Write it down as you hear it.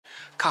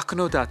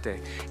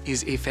Kakunodate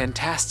is a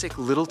fantastic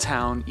little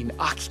town in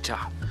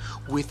Akita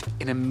with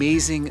an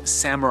amazing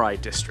samurai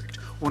district,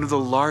 one of the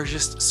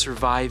largest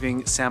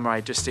surviving samurai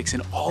districts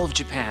in all of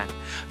Japan.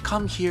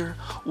 Come here,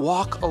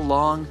 walk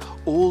along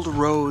old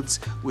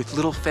roads with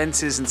little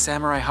fences and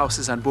samurai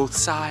houses on both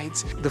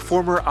sides. The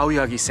former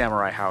Aoyagi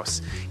Samurai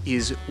House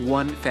is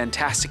one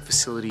fantastic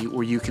facility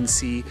where you can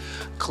see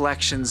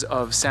collections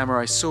of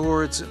samurai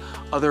swords,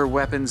 other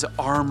weapons,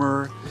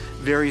 armor,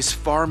 various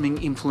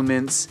farming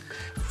implements,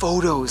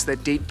 photos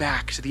that date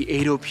back to the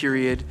Edo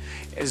period,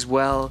 as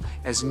well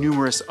as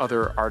numerous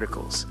other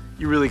articles.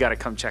 You really got to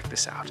come check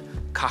this out.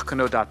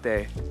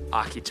 Kakunodate,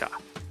 Akita.